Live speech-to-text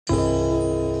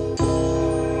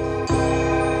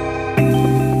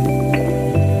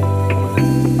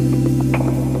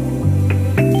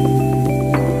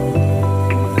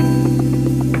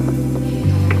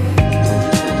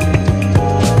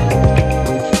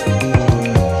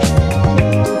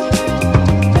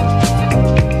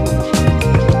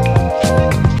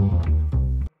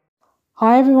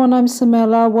everyone, I'm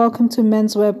Samela. Welcome to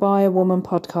Menswear by a Woman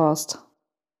podcast.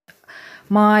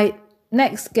 My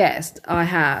next guest I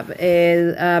have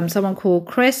is someone called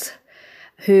Chris,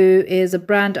 who is a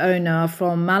brand owner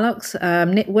from Malloch's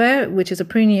knitwear, which is a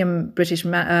premium British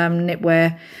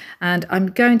knitwear. And I'm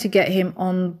going to get him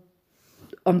on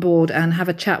board and have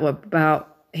a chat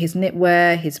about his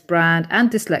knitwear, his brand, and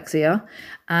dyslexia,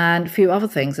 and a few other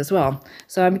things as well.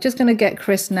 So I'm just going to get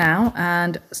Chris now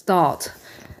and start.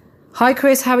 Hi,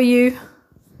 Chris. How are you?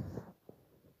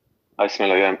 Hi,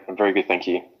 Smilla. Yeah, I'm very good, thank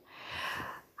you.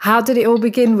 How did it all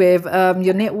begin with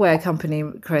your knitwear company,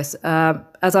 Chris?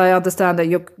 As I understand that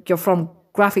you're from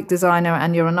graphic designer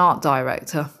and you're an art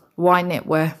director. Why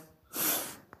knitwear?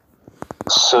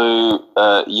 So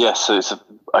it's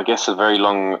I guess a very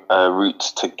long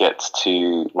route to get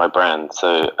to my brand.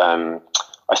 So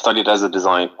I studied as a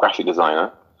graphic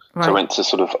designer. Right. So I went to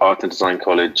sort of art and design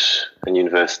college and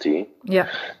university. Yeah.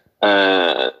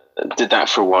 Did that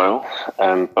for a while,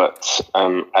 but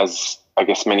as I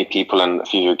guess many people and a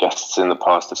few of your guests in the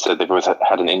past have said, they've always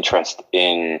had an interest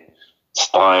in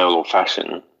style or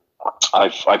fashion.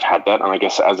 I've had that, and I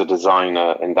guess as a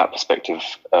designer, in that perspective,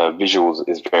 visuals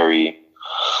is very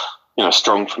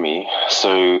strong for me.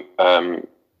 So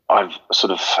I've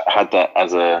sort of had that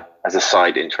as a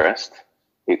side interest.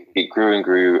 It grew and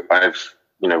grew. I've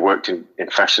worked in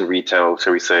fashion retail,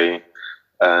 shall we say.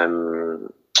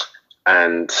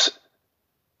 And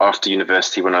after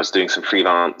university, when I was doing some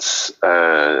freelance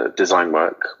design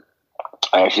work,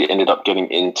 I actually ended up getting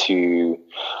into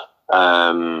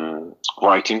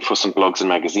writing for some blogs and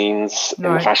magazines in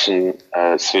the fashion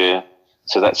sphere.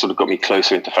 So that sort of got me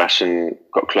closer into fashion,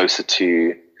 got closer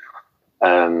to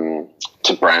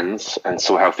brands, and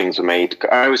saw how things were made.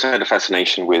 I always had a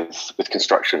fascination with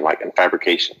construction, and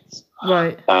fabrications.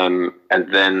 Right. And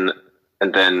then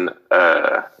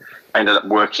I ended up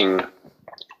working.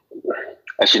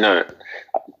 Actually, no,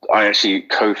 I actually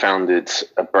co-founded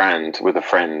a brand with a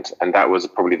friend, and that was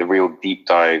probably the real deep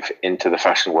dive into the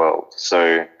fashion world.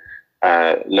 So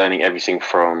learning everything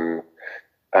from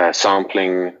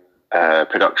sampling,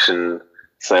 production,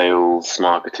 sales,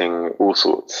 marketing, all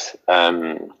sorts.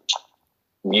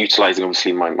 Utilizing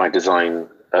obviously my design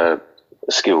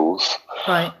skills.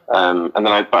 Right. And then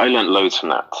I learned loads from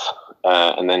that.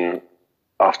 And then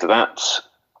after that,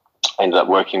 I ended up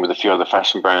working with a few other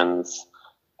fashion brands.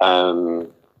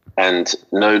 And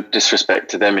no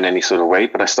disrespect to them in any sort of way,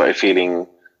 but I started feeling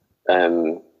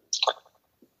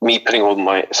me putting all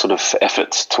my sort of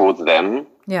efforts towards them.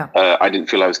 Yeah. I didn't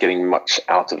feel I was getting much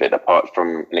out of it apart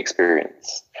from an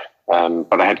experience.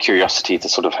 But I had curiosity to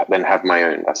sort of then have my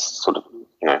own. That's sort of,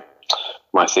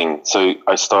 my thing. So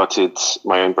I started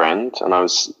my own brand, and I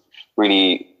was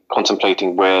really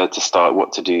contemplating where to start,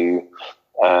 what to do.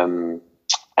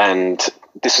 And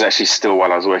this was actually still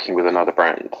while I was working with another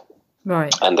brand.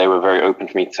 Right. And they were very open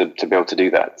for me to be able to do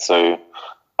that. So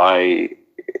I,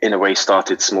 in a way,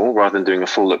 started small rather than doing a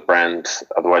full look brand.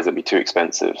 Otherwise, it'd be too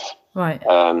expensive. Right.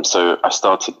 So I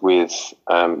started with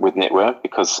knitwear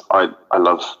because I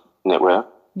love knitwear.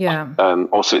 Yeah.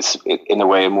 Also, it's in a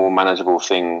way a more manageable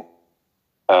thing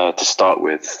to start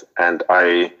with. And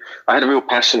I had a real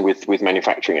passion with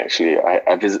manufacturing. Actually,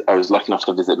 I was lucky enough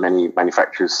to visit many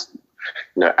manufacturers.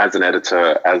 As an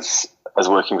editor, as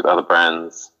working with other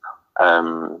brands,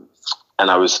 and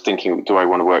I was thinking, do I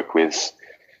want to work with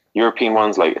European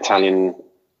ones like Italian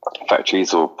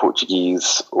factories or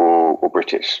Portuguese or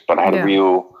British? But I had a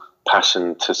real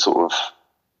passion to sort of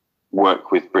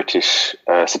work with British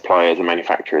suppliers and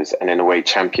manufacturers, and in a way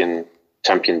champion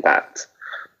that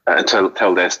and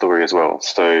tell their story as well.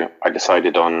 So I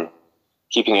decided on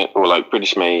keeping it all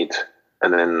British made,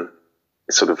 and then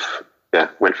it sort of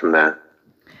went from there.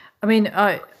 I mean,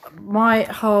 I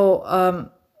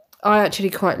actually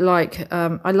quite like.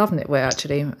 I love knitwear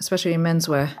actually, especially in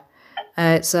menswear.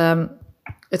 It's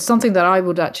something that I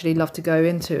would actually love to go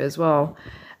into as well.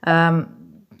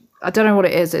 I don't know what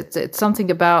it is. It's something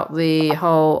about the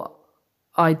whole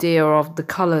idea of the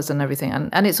colours and everything,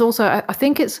 and it's also I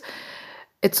think it's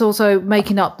also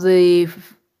making up the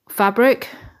fabric.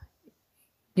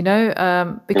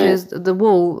 Because the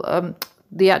wool.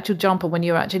 The actual jumper, when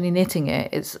you're actually knitting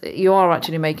it, you are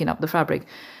actually making up the fabric.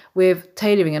 With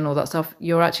tailoring and all that stuff,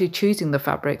 you're actually choosing the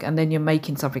fabric and then you're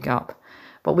making something up.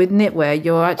 But with knitwear,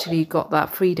 you're actually got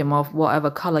that freedom of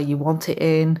whatever colour you want it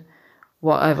in,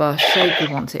 whatever shape you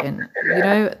want it in.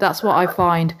 That's what I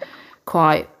find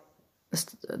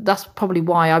that's probably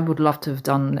why I would love to have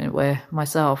done knitwear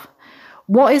myself.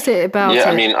 What is it about it?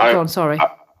 I mean, Go on, sorry.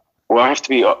 Well, I have to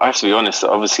be honest.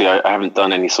 Obviously, I haven't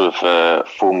done any sort of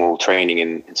formal training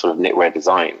in sort of knitwear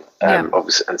design.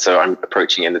 Obviously, and so I'm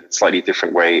approaching it in a slightly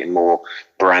different way, in more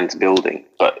brand building.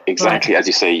 But exactly as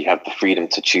you say, you have the freedom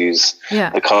to choose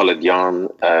the coloured yarn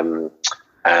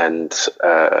and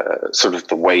sort of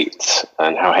the weight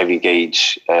and how heavy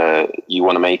gauge you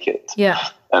want to make it. Yeah.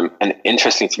 And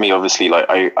interesting to me, obviously, like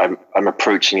I'm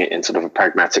approaching it in sort of a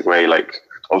pragmatic way. Like,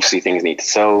 obviously, things need to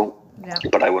sell. Yeah.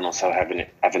 But I want to also have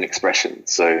an expression.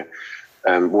 So,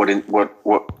 what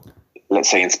let's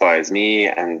say inspires me,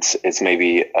 and it's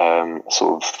maybe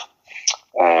sort of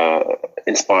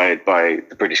inspired by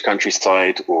the British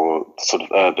countryside or sort of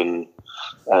urban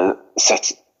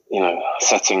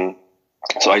setting.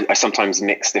 So I sometimes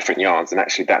mix different yarns, and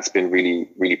actually that's been really,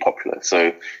 really popular.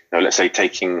 So, let's say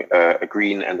taking a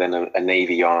green and then a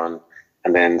navy yarn,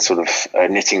 and then sort of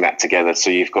knitting that together, so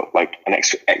you've got like an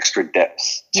extra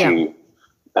depth to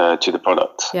the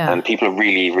product, and people have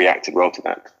really reacted well to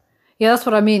that. Yeah, that's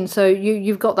what I mean. So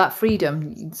you've got that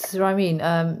freedom. See what I mean?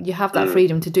 You have that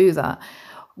freedom to do that.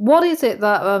 What is it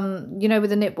that with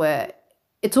the knitwear?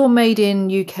 It's all made in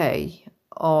UK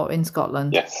or in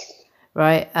Scotland. Yes.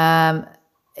 Right.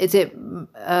 Is it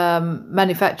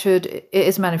manufactured? It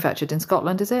is manufactured in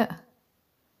Scotland, is it?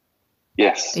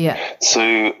 Yes. Yeah. So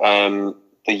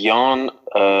the yarn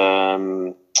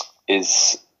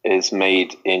is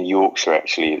made in Yorkshire,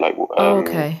 actually.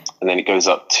 Okay. And then it goes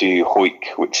up to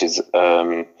Hawick, which is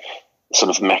sort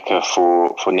of mecca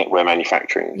for knitwear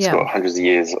manufacturing. It's got hundreds of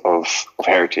years of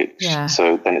heritage. Yeah.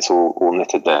 So then it's all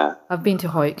knitted there. I've been to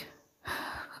Hawick.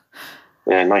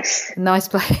 Yeah, nice. Nice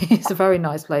place. It's a very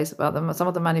nice place about them. Some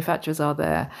of the manufacturers are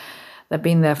there. They've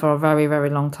been there for a very, very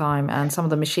long time, and some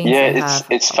of the machines they have.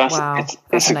 It's a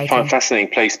fascinating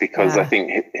place, because I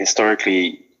think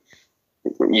historically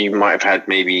you might have had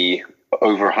maybe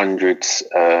over 100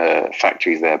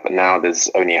 factories there, but now there's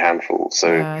only a handful.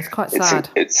 So it's quite sad.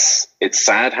 It's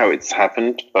sad how it's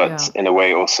happened, but in a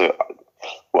way also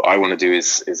what I want to do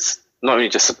is not only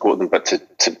just support them, but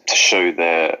to show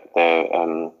their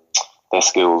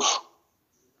skills.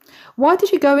 Why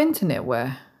did you go into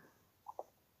knitwear?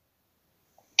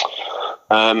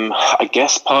 I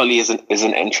guess partly as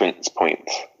an entrance point.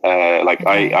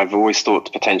 I've always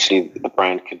thought potentially the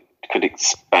brand could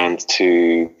expand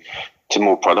to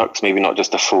more products, maybe not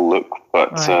just a full look,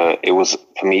 but it was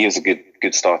a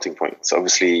good starting point. So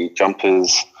obviously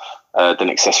jumpers, then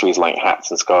accessories like hats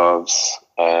and scarves,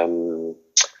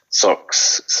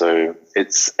 socks. So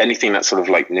it's anything that's sort of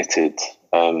like knitted.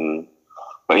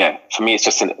 But yeah, for me, it's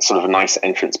just sort of a nice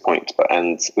entrance point,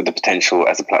 and with the potential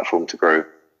as a platform to grow.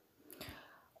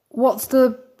 What's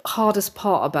the hardest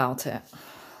part about it?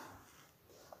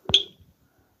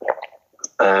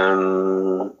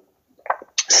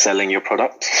 Selling your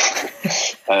product.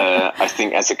 I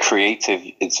think as a creative,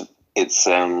 it's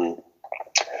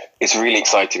really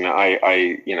exciting.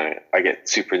 I get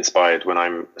super inspired when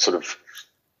I'm sort of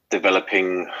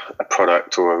developing a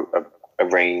product or a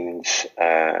range.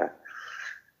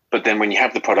 But then when you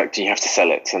have the product, you have to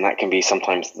sell it, and that can be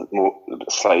sometimes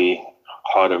slightly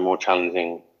harder, more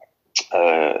challenging.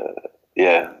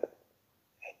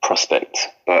 Prospect,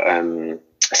 but I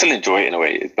still enjoy it in a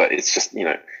way. But it's just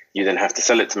you then have to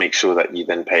sell it to make sure that you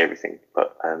then pay everything.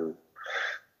 But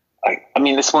I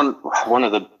mean, this one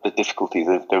of the difficulties.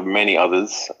 There are many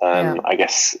others. I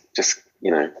guess just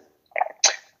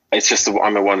it's just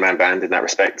I'm a one-man band in that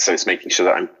respect. So it's making sure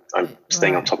that I'm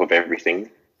staying on top of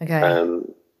everything. Okay.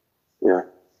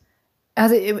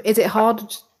 Is it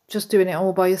hard just doing it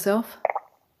all by yourself?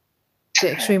 Is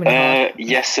it extremely hard?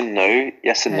 Yes and no.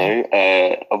 And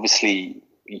no. Obviously,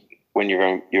 when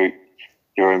you're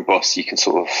your own boss, you can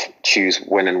sort of choose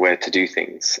when and where to do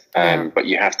things. But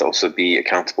you have to also be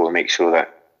accountable and make sure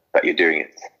that you're doing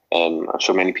it. I'm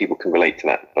sure many people can relate to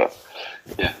that. But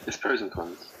yeah, there's pros and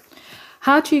cons.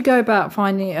 How do you go about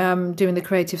finding doing the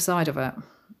creative side of it?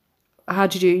 How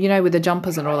do you with the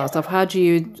jumpers and all that stuff? How do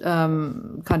you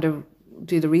kind of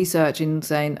do the research in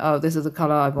saying, oh, this is the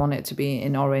color I want it to be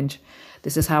in orange.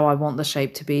 This is how I want the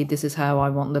shape to be. This is how I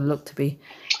want the look to be.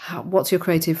 What's your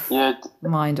creative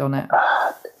mind on it?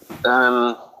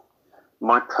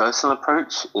 My personal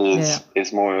approach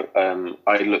is more,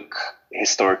 I look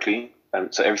historically.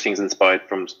 So everything's inspired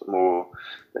from more,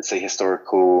 let's say,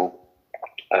 historical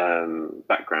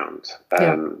background.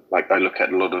 Like I look at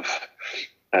a lot of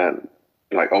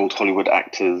like old Hollywood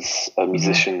actors,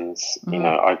 musicians,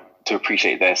 to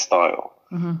appreciate their style.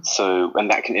 So, and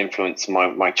that can influence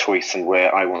my choice and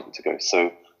where I want to go.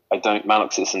 So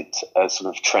Malloch isn't a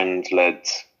sort of trend-led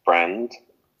brand.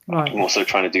 Right. I'm also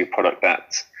trying to do a product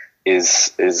that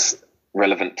is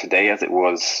relevant today as it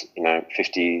was,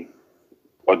 50,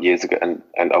 odd years ago and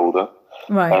older.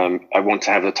 Right. I want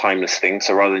to have a timeless thing.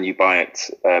 So rather than you buy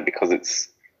it because it's,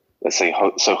 let's say,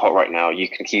 so hot right now, you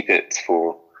can keep it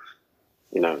for,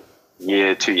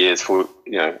 year, 2 years, for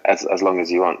as long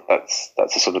as you want. That's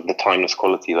a sort of the timeless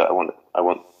quality that I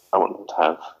want them to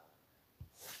have.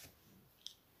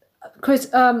 Chris,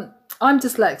 I'm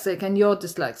dyslexic and you're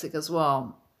dyslexic as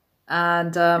well.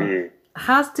 And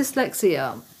has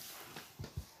dyslexia,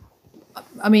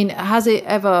 has it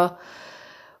ever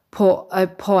put a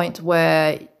point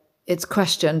where it's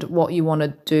questioned what you want to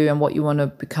do and what you want to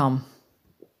become?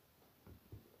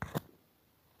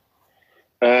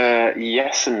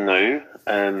 Yes and no.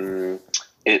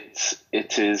 It's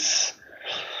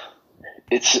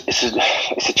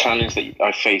a challenge that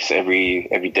I face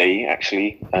every day,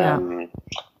 actually.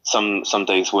 Some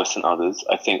days worse than others.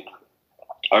 I think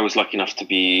I was lucky enough to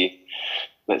be,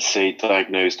 let's say,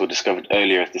 diagnosed or discovered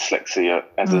earlier as dyslexia,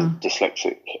 as a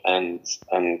dyslexic, and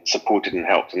supported and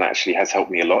helped, and that actually has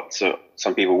helped me a lot. So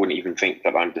some people wouldn't even think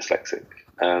that I'm dyslexic.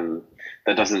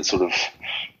 That doesn't sort of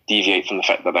deviate from the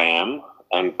fact that I am.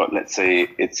 But let's say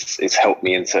it's helped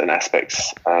me in certain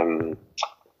aspects.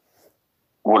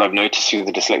 What I've noticed through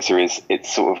the dyslexia is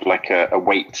it's sort of like a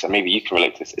weight. And maybe you can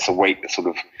relate to this. It's a weight that sort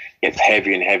of gets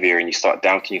heavier and heavier, and you start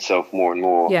doubting yourself more and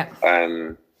more. Yeah.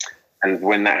 And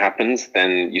when that happens,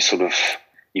 then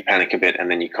you panic a bit, and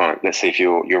then you can't. Let's say if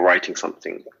you're writing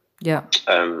something. Yeah.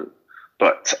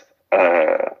 But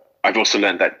I've also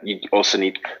learned that you also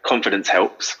need confidence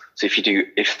helps. So if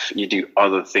you do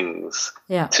other things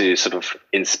to sort of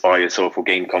inspire yourself or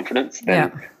gain confidence,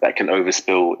 then that can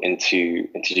overspill into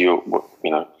your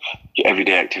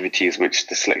everyday activities, which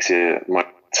dyslexia might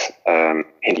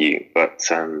hinder you. But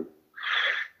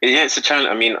it's a challenge.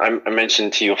 I mean, I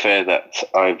mentioned to your fair that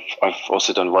I've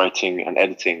also done writing and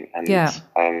editing, and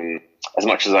as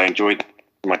much as I enjoyed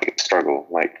my struggle,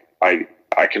 like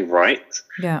I can write,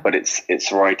 but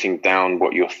it's writing down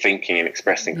what you're thinking and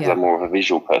expressing, because I'm more of a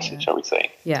visual person, shall we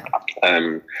say? Yeah.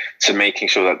 So making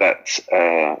sure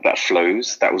that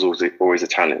flows, that was always a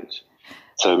challenge.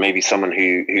 So maybe someone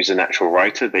who's a natural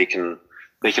writer, they can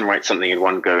write something in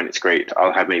one go and it's great.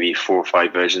 I'll have maybe 4 or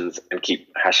 5 versions and keep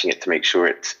hashing it to make sure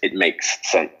it makes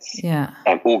sense. Yeah.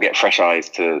 Or get fresh eyes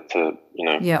to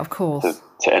of course,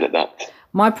 to edit that.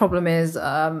 My problem is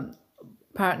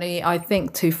apparently I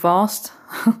think too fast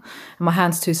and my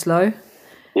hand's too slow.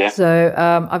 Yeah. So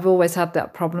I've always had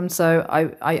that problem. So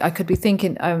I could be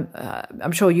thinking,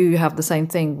 I'm sure you have the same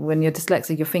thing. When you're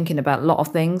dyslexic, you're thinking about a lot of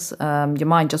things. Your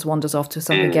mind just wanders off to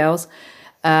something else.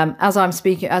 As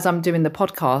I'm doing the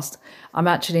podcast, I'm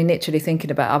actually literally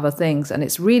thinking about other things. And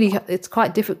it's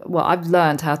quite difficult. Well, I've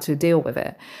learned how to deal with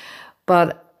it.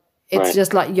 But it's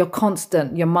just like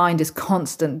your mind is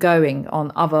constant going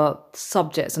on other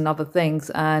subjects and other things.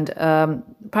 And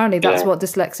apparently that's what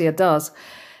dyslexia does.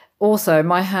 Also,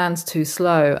 my hand's too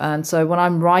slow. And so when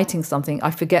I'm writing something,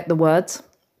 I forget the words.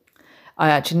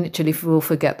 I actually literally will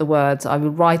forget the words. I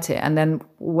will write it. And then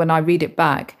when I read it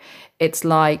back, it's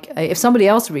like if somebody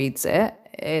else reads it,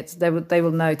 they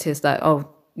will notice that, oh,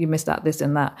 you missed that, this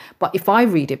and that. But if I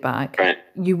read it back,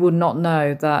 you would not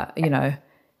know that,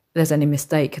 there's any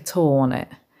mistake at all on it.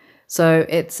 So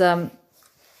it's, being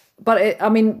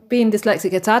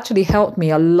dyslexic, it's actually helped me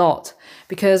a lot,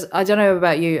 because I don't know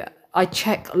about you, I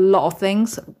check a lot of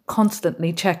things,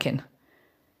 constantly checking.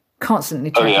 Oh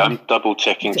yeah, I'm double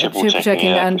checking, triple checking,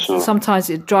 and sometimes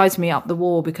it drives me up the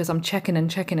wall because I'm checking and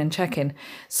checking and checking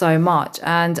so much.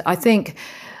 And I think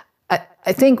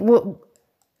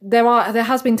there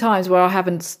has been times where I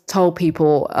haven't told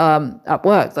people at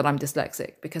work that I'm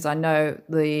dyslexic, because I know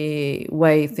the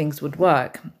way things would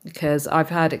work. Because I've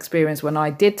had experience when I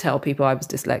did tell people I was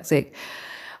dyslexic,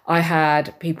 I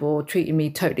had people treating me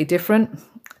totally different.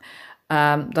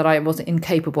 That I wasn't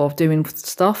incapable of doing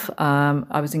stuff.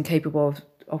 I was incapable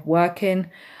of working.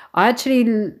 I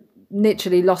actually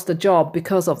literally lost a job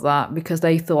because of that, because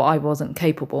they thought I wasn't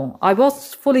capable. I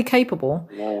was fully capable,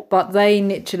 but they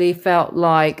literally felt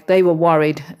like they were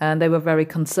worried and they were very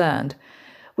concerned,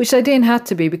 which they didn't have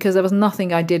to be, because there was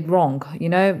nothing I did wrong.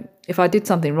 If I did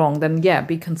something wrong, then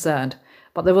be concerned.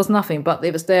 But there was nothing. But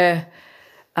it was it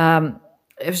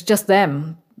was just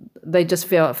them. They just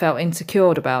felt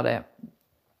insecure about it.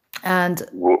 And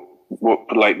what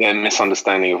like their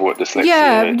misunderstanding of what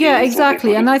dyslexia is. Yeah,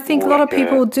 exactly. And I think a lot of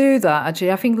people do that,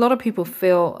 actually. I think a lot of people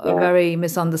feel a very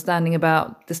misunderstanding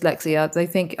about dyslexia. They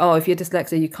think, oh, if you're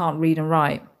dyslexic, you can't read and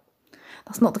write.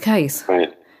 That's not the case.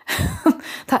 Right.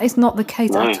 That is not the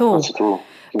case at all. Not at all.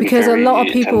 Because a lot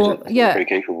of people, very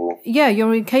capable. Yeah,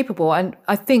 you're incapable. And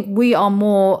I think we are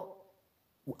more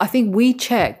I think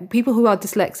people who are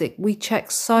dyslexic, we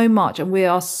check so much and we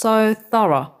are so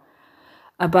thorough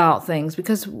about things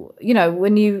because,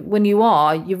 when you've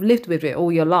lived with it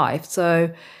all your life.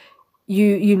 So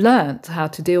you learnt how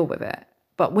to deal with it.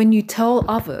 But when you tell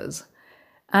others,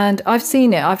 and I've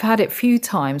seen it, I've had it a few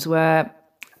times where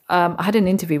I had an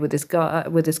interview with this guy,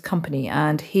 with this company,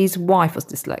 and his wife was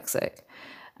dyslexic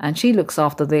and she looks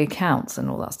after the accounts and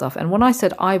all that stuff. And when I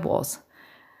said I was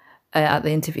at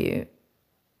the interview,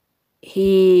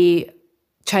 he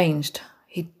changed.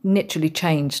 He literally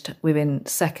changed within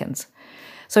seconds.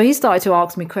 So he started to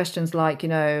ask me questions like,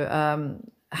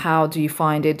 how do you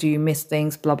find it? Do you miss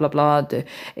things? Blah, blah, blah.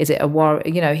 Is it a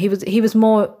worry? He was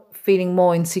feeling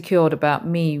more insecure about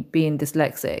me being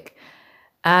dyslexic.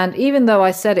 And even though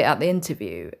I said it at the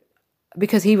interview,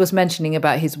 because he was mentioning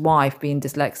about his wife being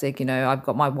dyslexic, I've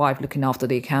got my wife looking after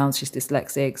the accounts. She's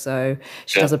dyslexic, so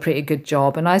she does a pretty good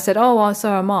job. And I said, oh, well,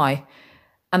 so am I.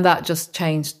 And that just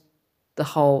changed the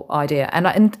whole idea.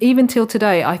 And even till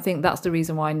today, I think that's the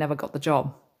reason why I never got the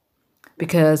job.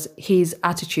 Because his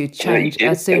attitude changed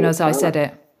as soon as I said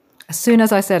it. As soon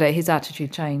as I said it, his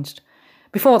attitude changed.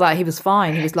 Before that, he was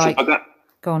fine. He was like,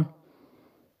 go on.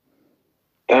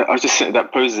 I was just saying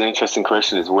that poses an interesting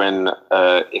question is when,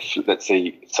 if let's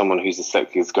say someone who's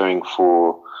dyslexic is going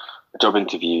for a job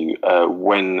interview,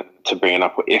 when to bring it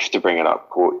up or if to bring it up,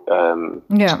 or,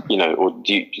 or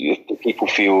do people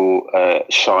feel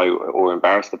shy or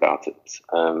embarrassed about it?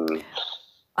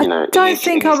 I don't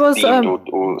think I was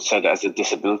or said as a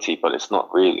disability, but it's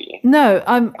not really. No,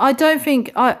 I don't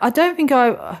think I'm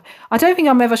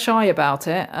ever shy about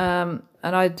it.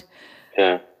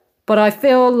 But I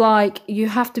feel like you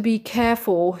have to be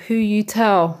careful who you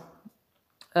tell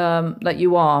that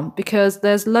you are, because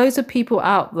there's loads of people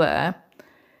out there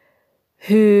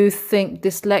who think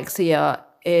dyslexia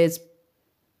is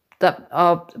that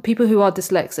people who are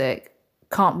dyslexic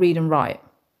can't read and write.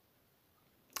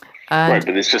 Right,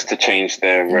 but it's just to change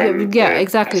their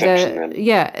exactly.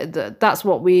 That's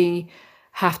what we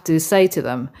have to say to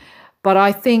them. But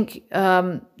I think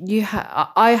I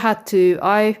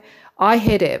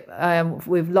hid it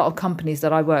with a lot of companies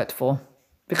that I worked for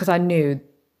because I knew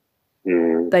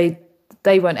they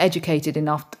weren't educated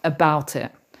enough about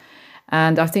it.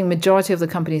 And I think majority of the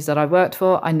companies that I worked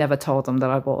for, I never told them that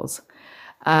I was.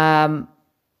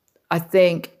 I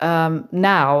think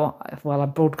now, I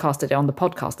broadcasted it on the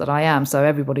podcast that I am, so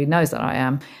everybody knows that I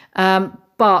am.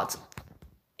 But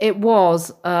it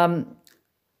was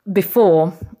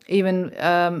before, even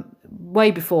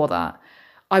way before that,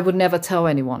 I would never tell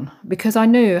anyone because I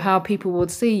knew how people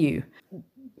would see you.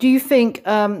 Do you think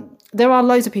there are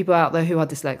loads of people out there who are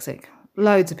dyslexic?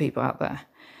 Loads of people out there.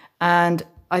 And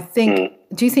I think,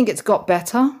 do you think it's got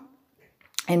better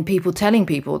in people telling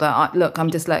people that, look,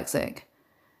 I'm dyslexic?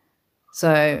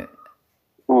 So,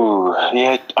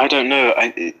 I don't know.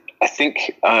 I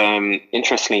think,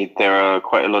 interestingly, there are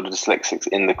quite a lot of dyslexics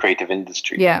in the creative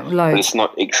industry. Yeah, loads. But it's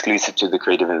not exclusive to the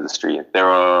creative industry. There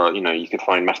are, you could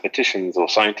find mathematicians or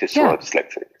scientists who are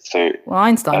dyslexic. So,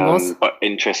 Einstein was. But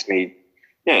interestingly,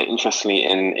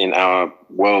 in our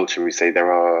world, shall we say, there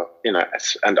are,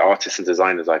 and artists and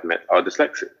designers I've met are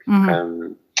dyslexic.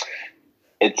 Mm-hmm.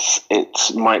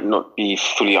 It might not be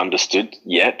fully understood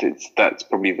yet. That's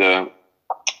probably the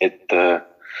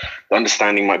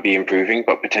understanding might be improving,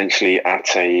 but potentially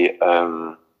at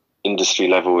a industry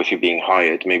level, if you're being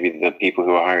hired, maybe the people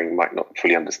who are hiring might not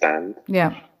fully understand.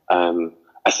 Yeah.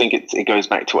 I think it goes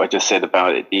back to what I just said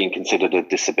about it being considered a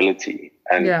disability,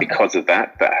 and because of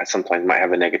that sometimes might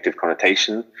have a negative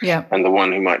connotation. Yeah. And the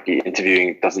one who might be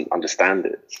interviewing doesn't understand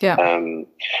it. Yeah.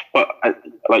 But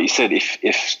like you said,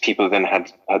 if people then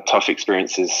had tough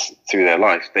experiences through their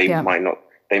life, they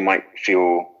might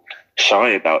feel shy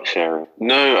about sharing.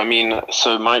 No, I mean,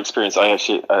 so my experience, I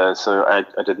actually, I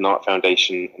did an art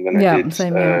foundation, and then I did,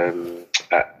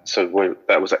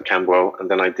 that was at Camberwell, and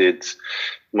then I did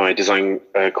my design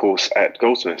course at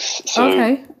Goldsmiths.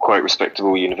 So quite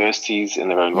respectable universities in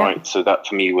their own right. So that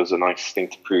for me was a nice thing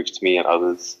to prove to me and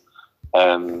others.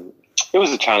 It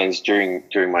was a challenge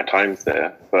during my times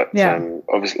there, but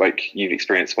obviously, like you've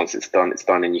experienced, once it's done,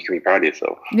 and you can be proud of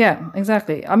yourself. Yeah,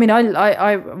 exactly. I mean,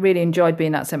 I really enjoyed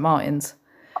being at St. Martin's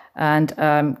and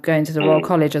going to the Royal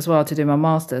College as well to do my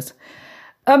master's.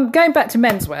 Going back to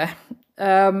menswear,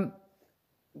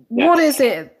 what is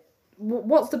it?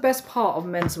 What's the best part of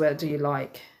menswear do you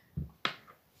like?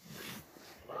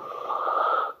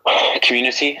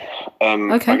 Community.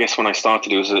 I guess when I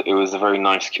started, it was a very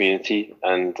nice community,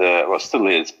 and it still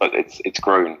is, but it's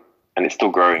grown and it's still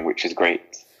growing, which is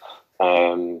great.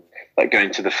 like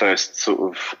going to the first sort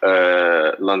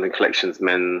of London Collections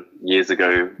Men years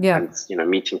ago, and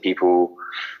meeting people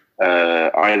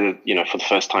either for the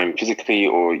first time physically,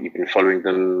 or you've been following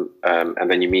them, and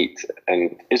then you meet,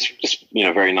 and it's just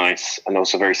very nice, and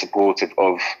also very supportive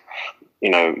of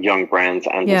young brands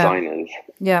and designers,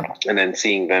 and then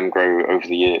seeing them grow over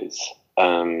the years.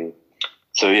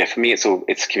 So yeah, for me,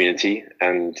 it's community,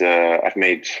 and I've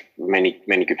made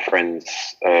many good friends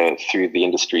through the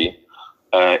industry,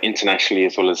 internationally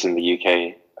as well as in the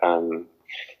UK.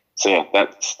 So yeah,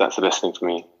 that's the best thing for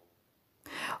me.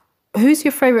 Who's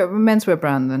your favourite menswear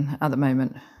brand then at the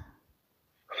moment?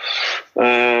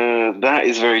 That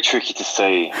is very tricky to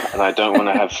say, and I don't want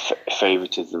to have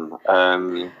favoritism.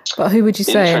 But who would you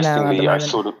say now at the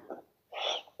moment?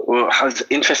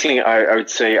 Interestingly, I would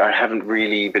say I haven't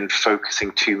really been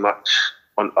focusing too much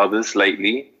on others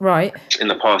lately. Right. In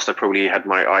the past, I probably had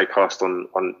my eye cast on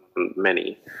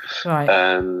many. Right.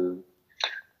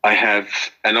 I have,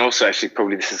 and also actually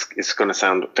probably this is going to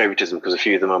sound favoritism because a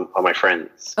few of them are my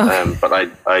friends. But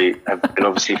I have been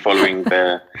obviously following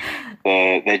their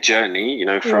journey,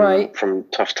 from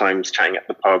tough times, chatting at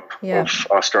the pub of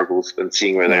our struggles, and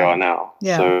seeing where they are now.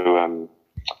 Yeah. So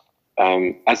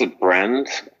as a brand,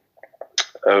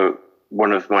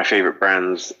 one of my favorite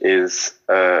brands is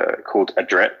called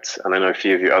Adret, and I know a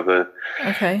few of your other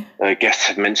guests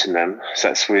have mentioned them. So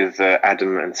that's with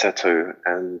Adam and Seto,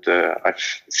 and I've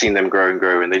seen them grow and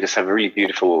grow, and they just have a really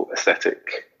beautiful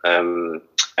aesthetic, and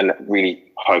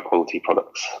really high quality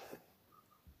products.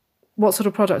 What sort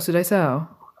of products do they sell?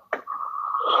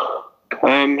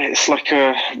 It's like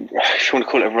if you want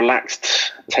to call it a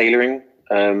relaxed tailoring,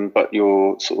 but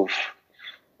you're sort of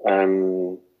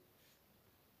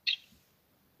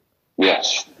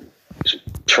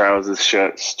trousers,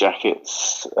 shirts,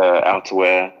 jackets,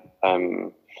 outerwear,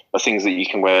 are things that you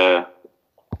can wear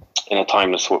in a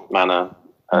timeless manner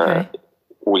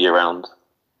all year round.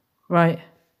 Right.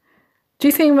 Do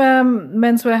you think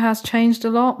menswear has changed a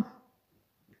lot?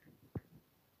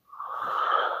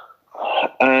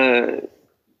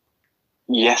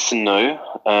 Yes and no.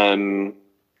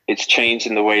 It's changed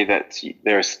in the way that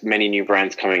there are many new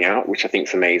brands coming out, which I think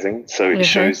is amazing. So it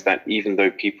shows that even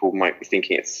though people might be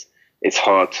thinking it's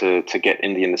hard to get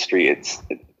in the industry,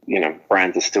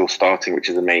 brands are still starting, which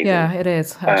is amazing. Yeah, it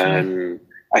is. Actually.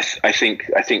 I think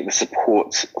the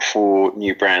support for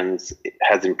new brands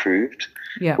has improved.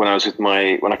 Yeah. When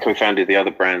I co-founded the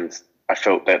other brands, I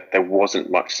felt that there wasn't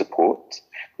much support,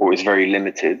 or it was very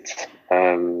limited.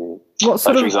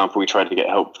 For example, we tried to get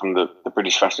help from the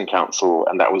British Fashion Council,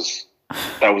 and that was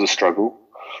a struggle.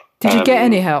 Did you get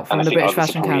any help from the British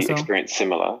Fashion Council? Experienced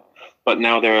similar, but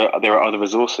now there are other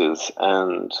resources,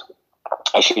 and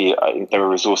actually there are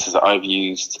resources that I've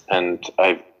used, and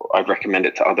I've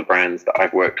recommended to other brands that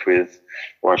I've worked with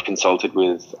or I've consulted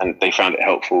with, and they found it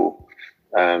helpful.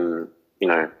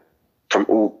 From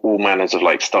all manners of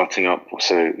like starting up,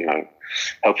 so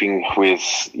helping with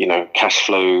cash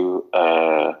flow,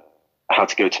 how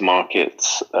to go to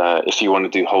markets, if you want to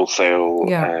do wholesale,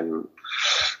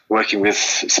 working with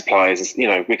suppliers,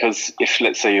 because if,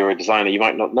 let's say, you're a designer, you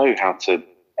might not know how to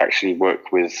actually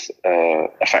work with a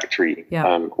factory,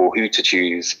 or who to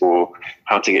choose, or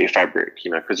how to get your fabric,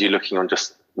 because you're looking on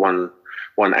just one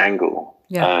angle.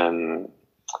 But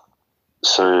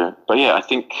yeah, I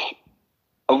think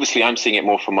obviously I'm seeing it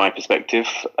more from my perspective.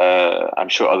 I'm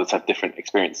sure others have different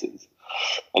experiences,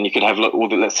 and you could have all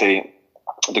the, let's say,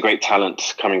 the great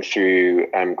talent coming through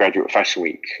Graduate Fashion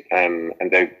Week, and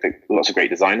they're lots of great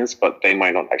designers, but they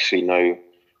might not actually know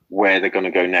where they're going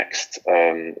to go next,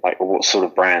 or what sort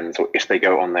of brands, or if they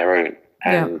go on their own.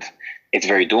 And it's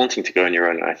very daunting to go on your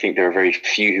own. I think there are very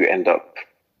few who end up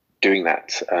doing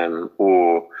that,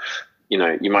 or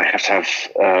you might have to have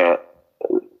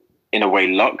in a way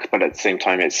luck, but at the same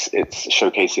time it's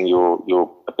showcasing your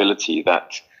ability,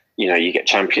 that you get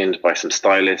championed by some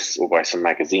stylists or by some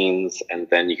magazines, and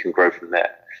then you can grow from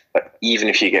there. But even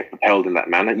if you get propelled in that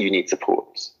manner, you need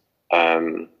support.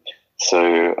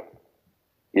 So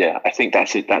yeah, I think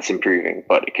that's improving,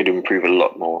 but it could improve a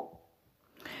lot more.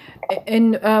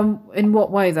 In what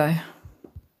way though?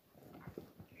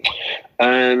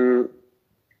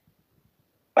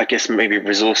 I guess maybe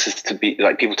resources to be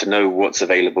like people to know what's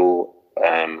available,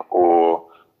 or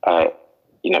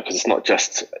because it's not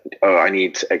just I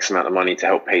need X amount of money to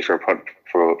help pay for a product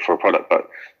for a product, but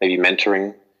maybe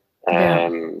mentoring.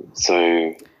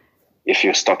 So if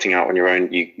you're starting out on your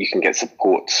own, you can get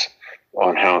support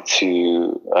on how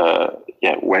to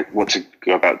what to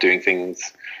go about doing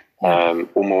things, or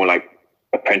more like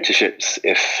apprenticeships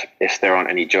if there aren't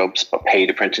any jobs, but paid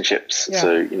apprenticeships.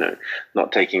 So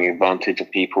not taking advantage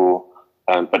of people,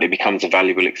 but it becomes a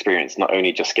valuable experience, not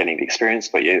only just getting the experience,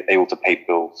 but you're able to pay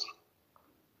bills.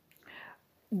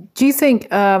 Do you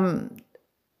think at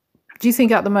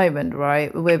the moment,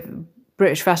 right, with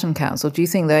British Fashion Council, do you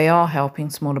think they are helping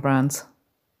smaller brands?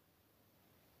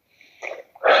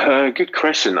 Good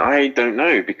question. I don't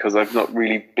know, because I've not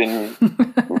really been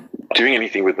doing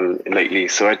anything with them lately,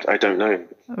 so I don't know.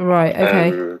 Right,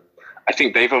 okay. I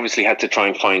think they've obviously had to try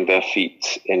and find their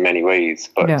feet in many ways,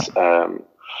 but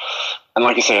and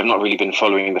like I say, I've not really been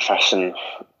following the fashion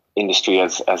industry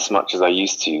as much as I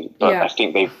used to. But I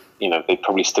think they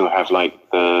probably still have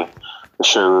like the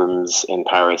showrooms in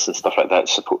Paris and stuff like that,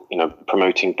 support,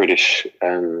 promoting British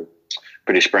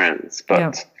brands.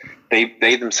 But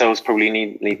they themselves probably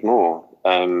need more.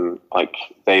 Like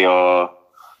they are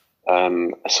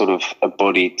a sort of a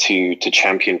body to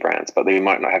champion brands, but they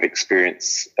might not have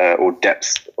experience or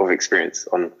depth of experience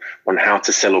on how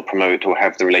to sell or promote or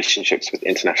have the relationships with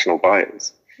international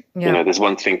buyers. There's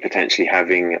one thing potentially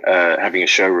having a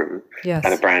showroom and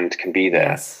a brand can be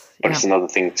there, but it's another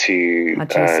thing to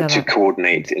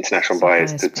coordinate international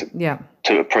buyers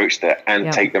to approach that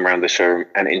and take them around the showroom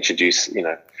and introduce.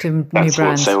 To that's new what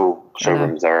brands.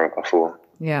 showrooms are for.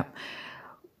 Yeah.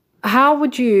 How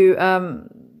would you?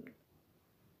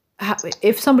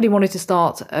 If somebody wanted to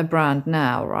start a brand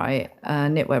now, right, a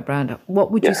knitwear brand,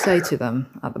 what would you say to them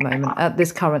at the moment, at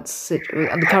this current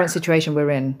situation we're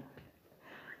in?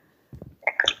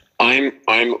 I'm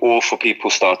all for people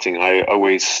starting.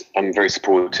 I'm very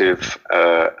supportive,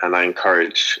 and I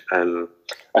encourage. I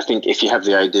think if you have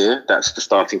the idea, that's the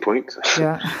starting point.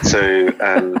 Yeah. So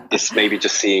it's maybe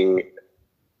just seeing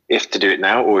if to do it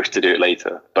now or if to do it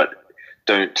later, but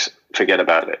don't forget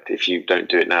about it if you don't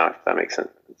do it now, if that makes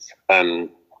sense.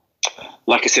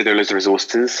 Like I said, there are loads of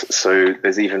resources. So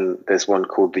there's one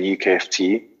called the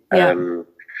UKFT,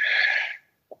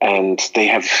 and they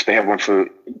have one for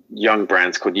young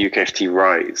brands called UKFT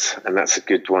Rise, and that's a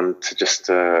good one to just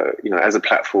as a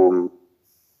platform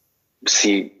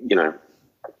see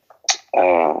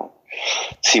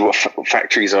what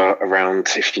factories are around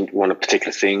if you want a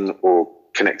particular thing, or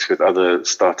connect with other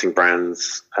starting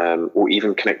brands, or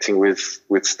even connecting with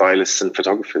stylists and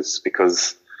photographers,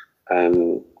 because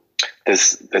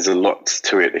there's a lot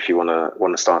to it if you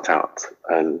want to start out.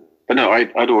 But no,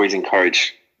 I'd always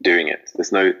encourage doing it.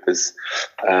 There's no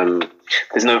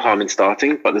harm in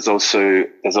starting, but there's also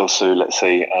let's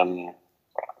say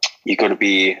you've got to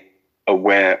be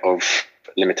aware of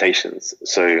limitations.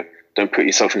 So don't put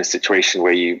yourself in a situation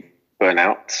where you burn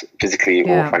out physically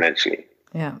or financially.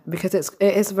 Yeah, because it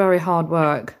is very hard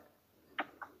work.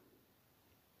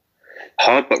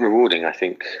 Hard but rewarding, I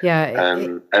think. Yeah,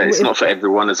 it's not for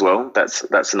everyone as well.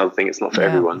 That's another thing. It's not for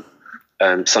everyone.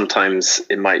 Sometimes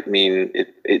it might mean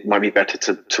it might be better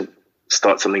to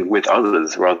start something with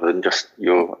others rather than just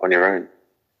on your own.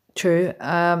 True,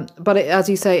 but as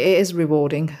you say, it is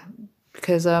rewarding,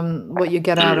 because what you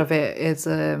get out of it is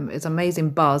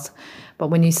amazing buzz. But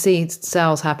when you see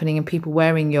sales happening and people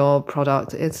wearing your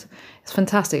product, it's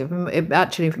fantastic. It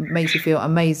actually makes you feel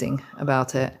amazing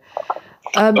about it.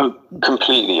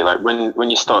 Completely. Like when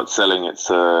you start selling, it's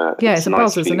a nice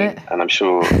buzz, feeling, isn't it? And I'm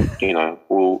sure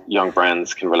all young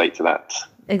brands can relate to that.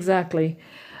 Exactly.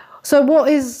 So what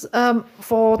is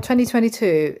for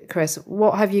 2022, Chris?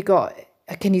 What have you got?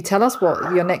 Can you tell us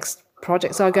what your next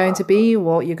projects are going to be?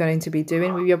 What you're going to be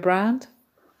doing with your brand?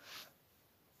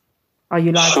 Are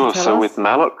you allowed to tell us? With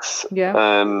Malloch's,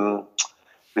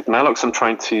 with Malloch's, I'm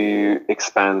trying to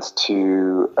expand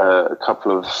to a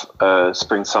couple of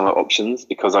spring-summer options,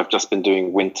 because I've just been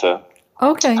doing winter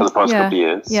for the past couple of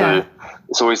years. So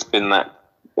it's always been that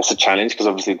it's a challenge, because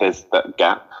obviously there's that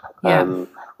gap.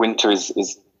 Winter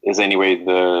is anyway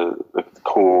the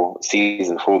core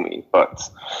season for me, but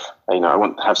I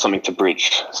want to have something to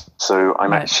bridge. So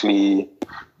I'm actually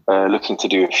looking to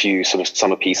do a few sort of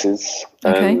summer pieces.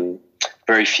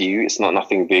 Very few. It's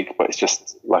nothing big, but it's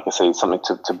just, like I say, something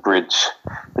to bridge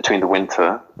between the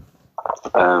winter.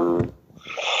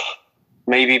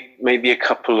 Maybe a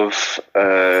couple of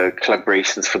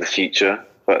collaborations for the future,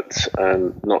 but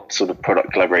not sort of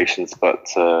product collaborations, but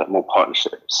more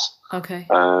partnerships. Okay.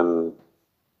 But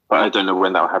I don't know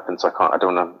when that will happen, so I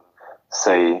don't want to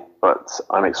say, but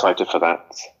I'm excited for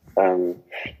that.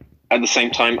 At the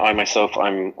same time, I'm still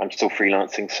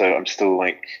freelancing, so I'm still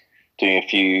doing a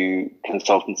few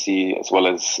consultancy as well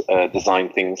as design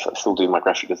things. I still do my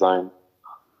graphic design.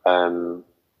 And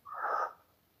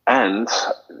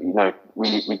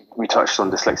we touched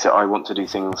on dyslexia. I want to do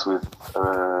things with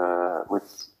around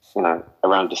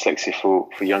dyslexia for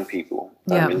young people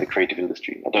in the creative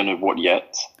industry. I don't know what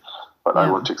yet, but I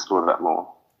want to explore that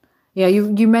more. Yeah,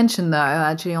 you mentioned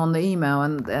that actually on the email,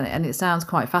 and it sounds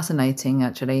quite fascinating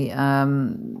actually. I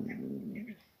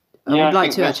Yeah, would I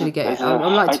like think to actually I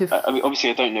would like to. I mean, obviously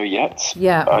I don't know yet.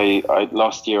 Yeah, I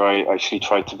last year I actually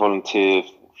tried to volunteer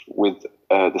with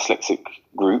a dyslexic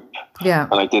group, yeah,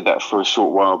 and I did that for a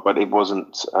short while, but it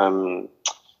wasn't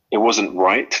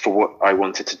right for what I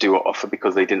wanted to do or offer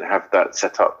because they didn't have that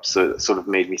set up. So it sort of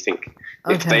made me think,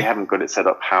 if they okay, haven't got it set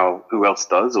up, who else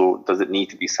does, or does it need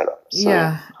to be set up? So,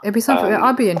 yeah. It'd be something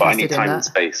I'd be but I need interested in time and that.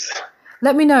 space.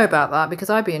 Let me know about that because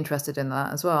I'd be interested in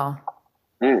that as well.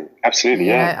 Absolutely,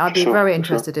 You know, yeah, I'd for be sure, very for sure.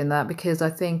 interested in that because I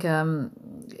think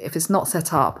if it's not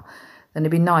set up, then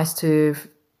it'd be nice to,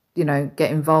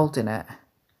 get involved in it.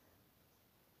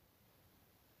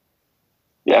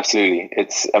 Yeah, absolutely.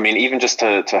 I mean, even just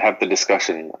to have the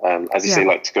discussion, as you say, Yeah,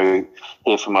 like to go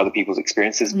hear from other people's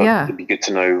experiences, but yeah, it'd be good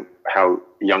to know how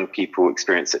young people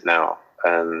experience it now.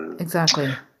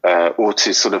 exactly. Or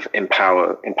to sort of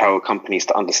empower companies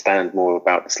to understand more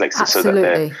about dyslexia so that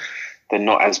Absolutely. they're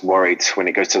not as worried when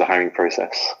it goes to the hiring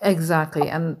process. Exactly.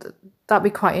 And that'd be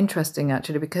quite interesting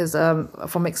actually, because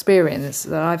from experience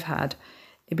that I've had,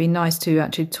 it'd be nice to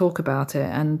actually talk about it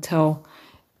and tell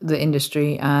the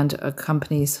industry and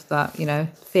companies that,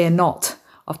 fear not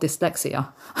of dyslexia.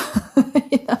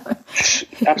 you know?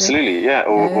 Absolutely, yeah. Yeah.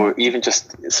 Or even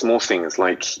just small things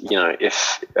like,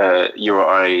 if you or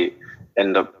I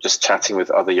end up just chatting with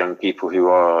other young people who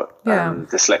are Yeah.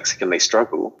 dyslexic and they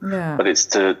struggle, Yeah. but it's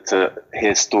to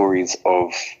hear stories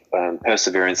of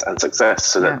perseverance and success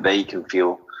so Yeah. that they can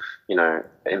feel,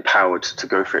 empowered to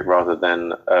go for it rather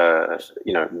than,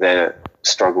 their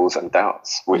struggles and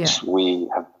doubts, which we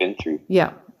have been through.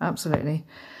 Yeah, absolutely.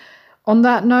 On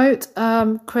that note,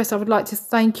 Chris, I would like to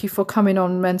thank you for coming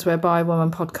on Menswear by a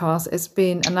Woman podcast. It's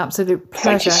been an absolute pleasure.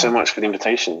 Thank you so much for the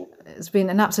invitation. It's been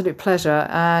an absolute pleasure,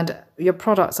 and your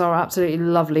products are absolutely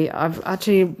lovely. I've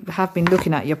actually have been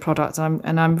looking at your products,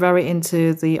 and I'm very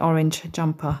into the orange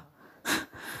jumper.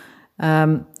 I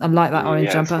like that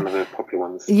orange jumper. It's one of the popular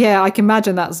ones. Yeah, I can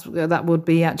imagine that would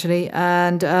be actually,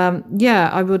 and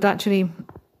I would actually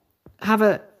have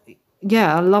a.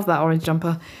 Yeah, I love that orange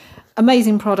jumper.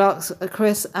 Amazing products,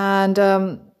 Chris, and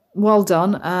well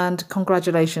done, and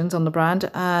congratulations on the brand.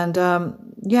 And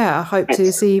I hope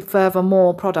to see further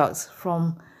more products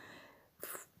from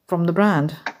the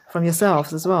brand, from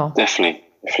yourselves as well. Definitely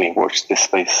watch this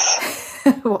space.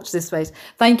 Watch this space.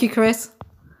 Thank you, Chris.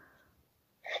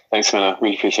 Thanks, Mela.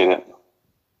 Really appreciate it.